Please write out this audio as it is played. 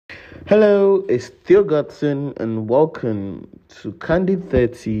Hello, it's Theo Gutson, and welcome to Candid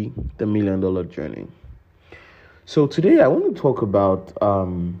 30, the Million Dollar Journey. So, today I want to talk about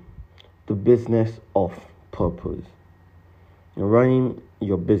the business of purpose. You're running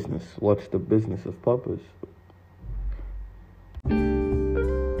your business. What's the business of purpose?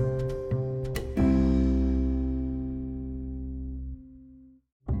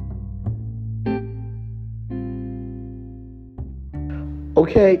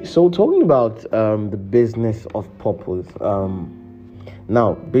 Okay, so talking about the business of purpose.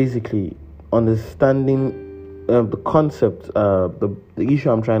 Now, basically, understanding the concept, the issue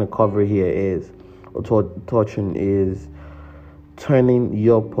I'm trying to cover here is, or touching is, turning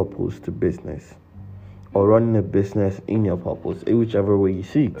your purpose to business, or running a business in your purpose, whichever way you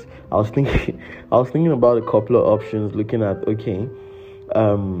see it. I was thinking about a couple of options, looking at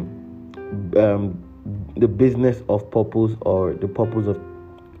the business of purpose or the purpose of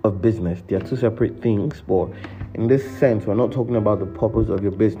business. They are two separate things, but in this sense, we're not talking about the purpose of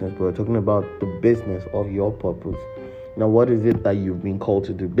your business, but we're talking about the business of your purpose. Now, what is it that you've been called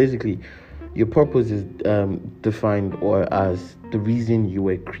to do? Basically, your purpose is defined or as the reason you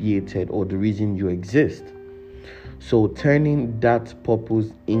were created or the reason you exist. So turning that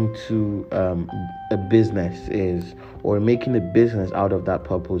purpose into a business or making a business out of that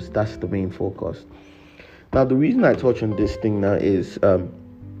purpose, that's the main focus. Now, the reason I touch on this thing now is,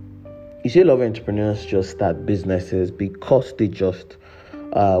 you see a lot of entrepreneurs just start businesses because they just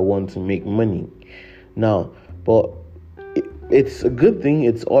want to make money. Now, but it's a good thing.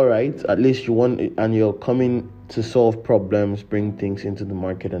 It's all right. At least you want it, and you're coming to solve problems, bring things into the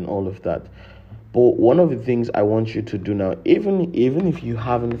market and all of that. But one of the things I want you to do now, even if you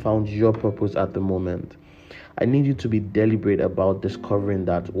haven't found your purpose at the moment, I need you to be deliberate about discovering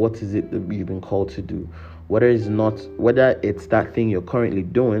that what is it that you've been called to do. Whether it's that thing you're currently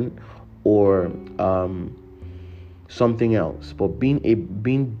doing or something else, but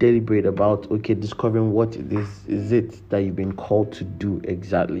being deliberate about discovering what is it that you've been called to do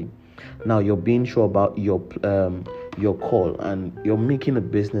exactly. Now you're being sure about your call, and you're making a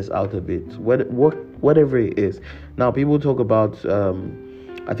business out of it, whatever it is. Now people talk about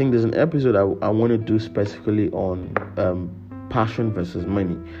I think there's an episode I want to do specifically on passion versus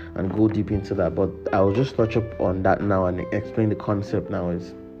money and go deep into that, but I'll just touch up on that now and explain the concept. Now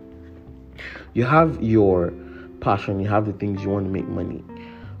is, you have your passion, you have the things you want to make money,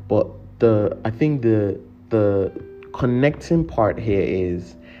 but I think the connecting part here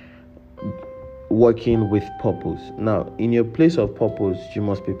is working with purpose. Now, in your place of purpose, you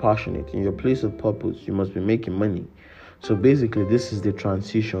must be passionate. In your place of purpose, you must be making money. So basically, this is the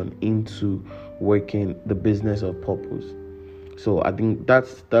transition into working the business of purpose. So I think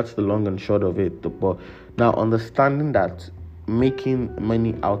that's the long and short of it. But now, understanding that making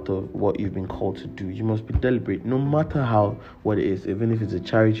money out of what you've been called to do, you must be deliberate, no matter what it is. Even if it's a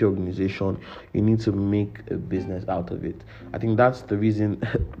charity organization, you need to make a business out of it. I think that's the reason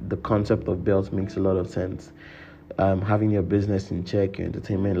the concept of Bells makes a lot of sense. Having your business in check, your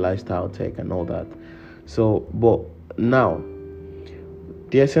entertainment, lifestyle, tech, and all that. So, but now,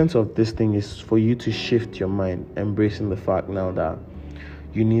 the essence of this thing is for you to shift your mind, embracing the fact now that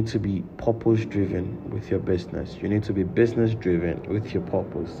you need to be purpose-driven with your business. You need to be business-driven with your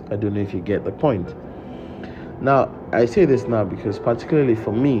purpose. I don't know if you get the point. Now, I say this now because particularly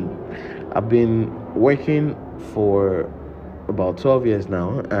for me, I've been working for about 12 years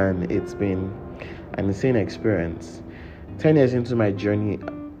now, and it's been an insane experience. 10 years into my journey,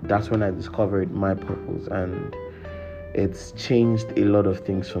 that's when I discovered my purpose, and it's changed a lot of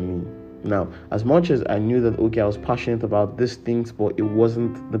things for me. Now, as much as I knew that, I was passionate about these things, but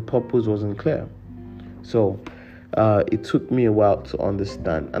the purpose wasn't clear. So it took me a while to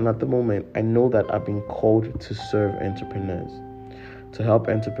understand. And at the moment, I know that I've been called to serve entrepreneurs, to help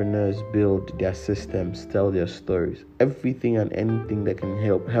entrepreneurs build their systems, tell their stories, everything and anything that can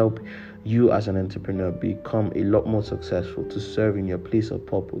help you as an entrepreneur become a lot more successful, to serve in your place of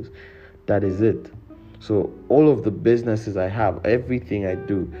purpose. That is it. So all of the businesses I have, everything I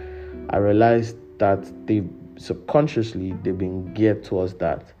do, I realized that they've been geared towards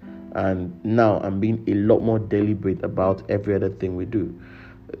that. And now I'm being a lot more deliberate about every other thing we do.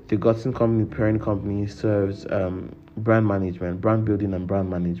 The Gutson Company, parent company, serves brand management, brand building and brand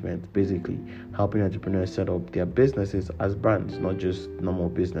management, basically helping entrepreneurs set up their businesses as brands, not just normal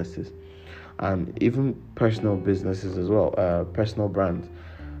businesses. And even personal businesses as well, personal brands,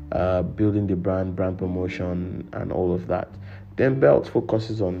 building the brand promotion and all of that. Then Belt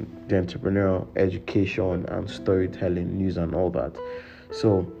focuses on the entrepreneurial education and storytelling, news and all that.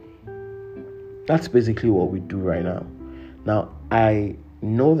 So that's basically what we do right now. Now, I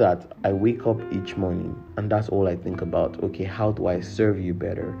know that I wake up each morning and that's all I think about. Okay, how do I serve you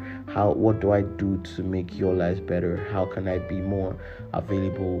better? What do I do to make your lives better? How can I be more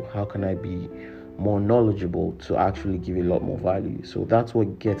available? How can I be more knowledgeable to actually give a lot more value? So that's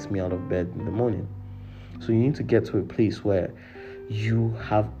what gets me out of bed in the morning. So you need to get to a place where you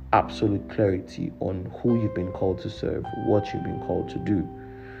have absolute clarity on who you've been called to serve, what you've been called to do.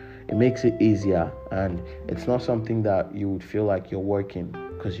 It makes it easier, and it's not something that you would feel like you're working,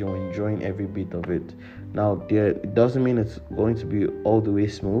 because you're enjoying every bit of it. Now, it doesn't mean it's going to be all the way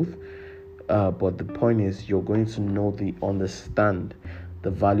smooth, but the point is you're going to understand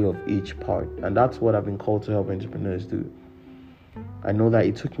the value of each part, and that's what I've been called to help entrepreneurs do. I know that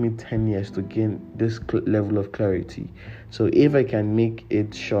it took me 10 years to gain this level of clarity. So if I can make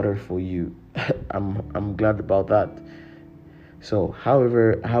it shorter for you, I'm glad about that. So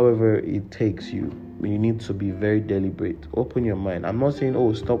however it takes you, you need to be very deliberate. Open your mind. I'm not saying,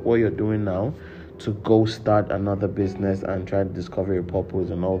 stop what you're doing now to go start another business and try to discover your purpose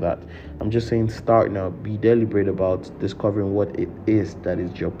and all that. I'm just saying start now. Be deliberate about discovering what it is that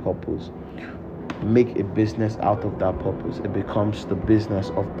is your purpose. Make a business out of that purpose. It becomes the business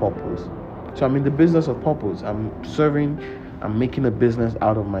of purpose. So I'm in the business of purpose. I'm making a business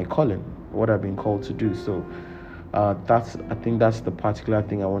out of my calling, what I've been called to do. So I think that's the particular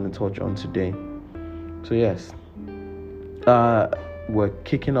thing I want to touch on today. So yes, we're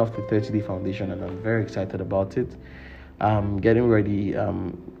kicking off the 30-day foundation, and I'm very excited about it. I'm getting ready,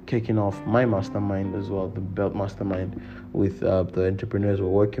 kicking off my mastermind as well, the Belt Mastermind, with the entrepreneurs we're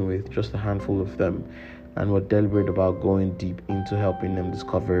working with, just a handful of them, and we're deliberate about going deep into helping them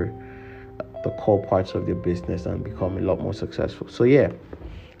discover the core parts of their business and become a lot more successful. So yeah,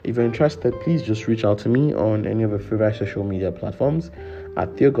 if you're interested, please just reach out to me on any of your favorite social media platforms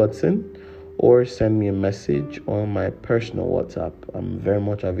at Theo Godson, or send me a message on my personal WhatsApp. I'm very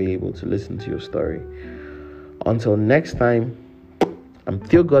much available to listen to your story. Until next time, I'm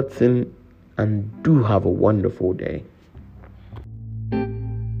Theo Godson, and do have a wonderful day.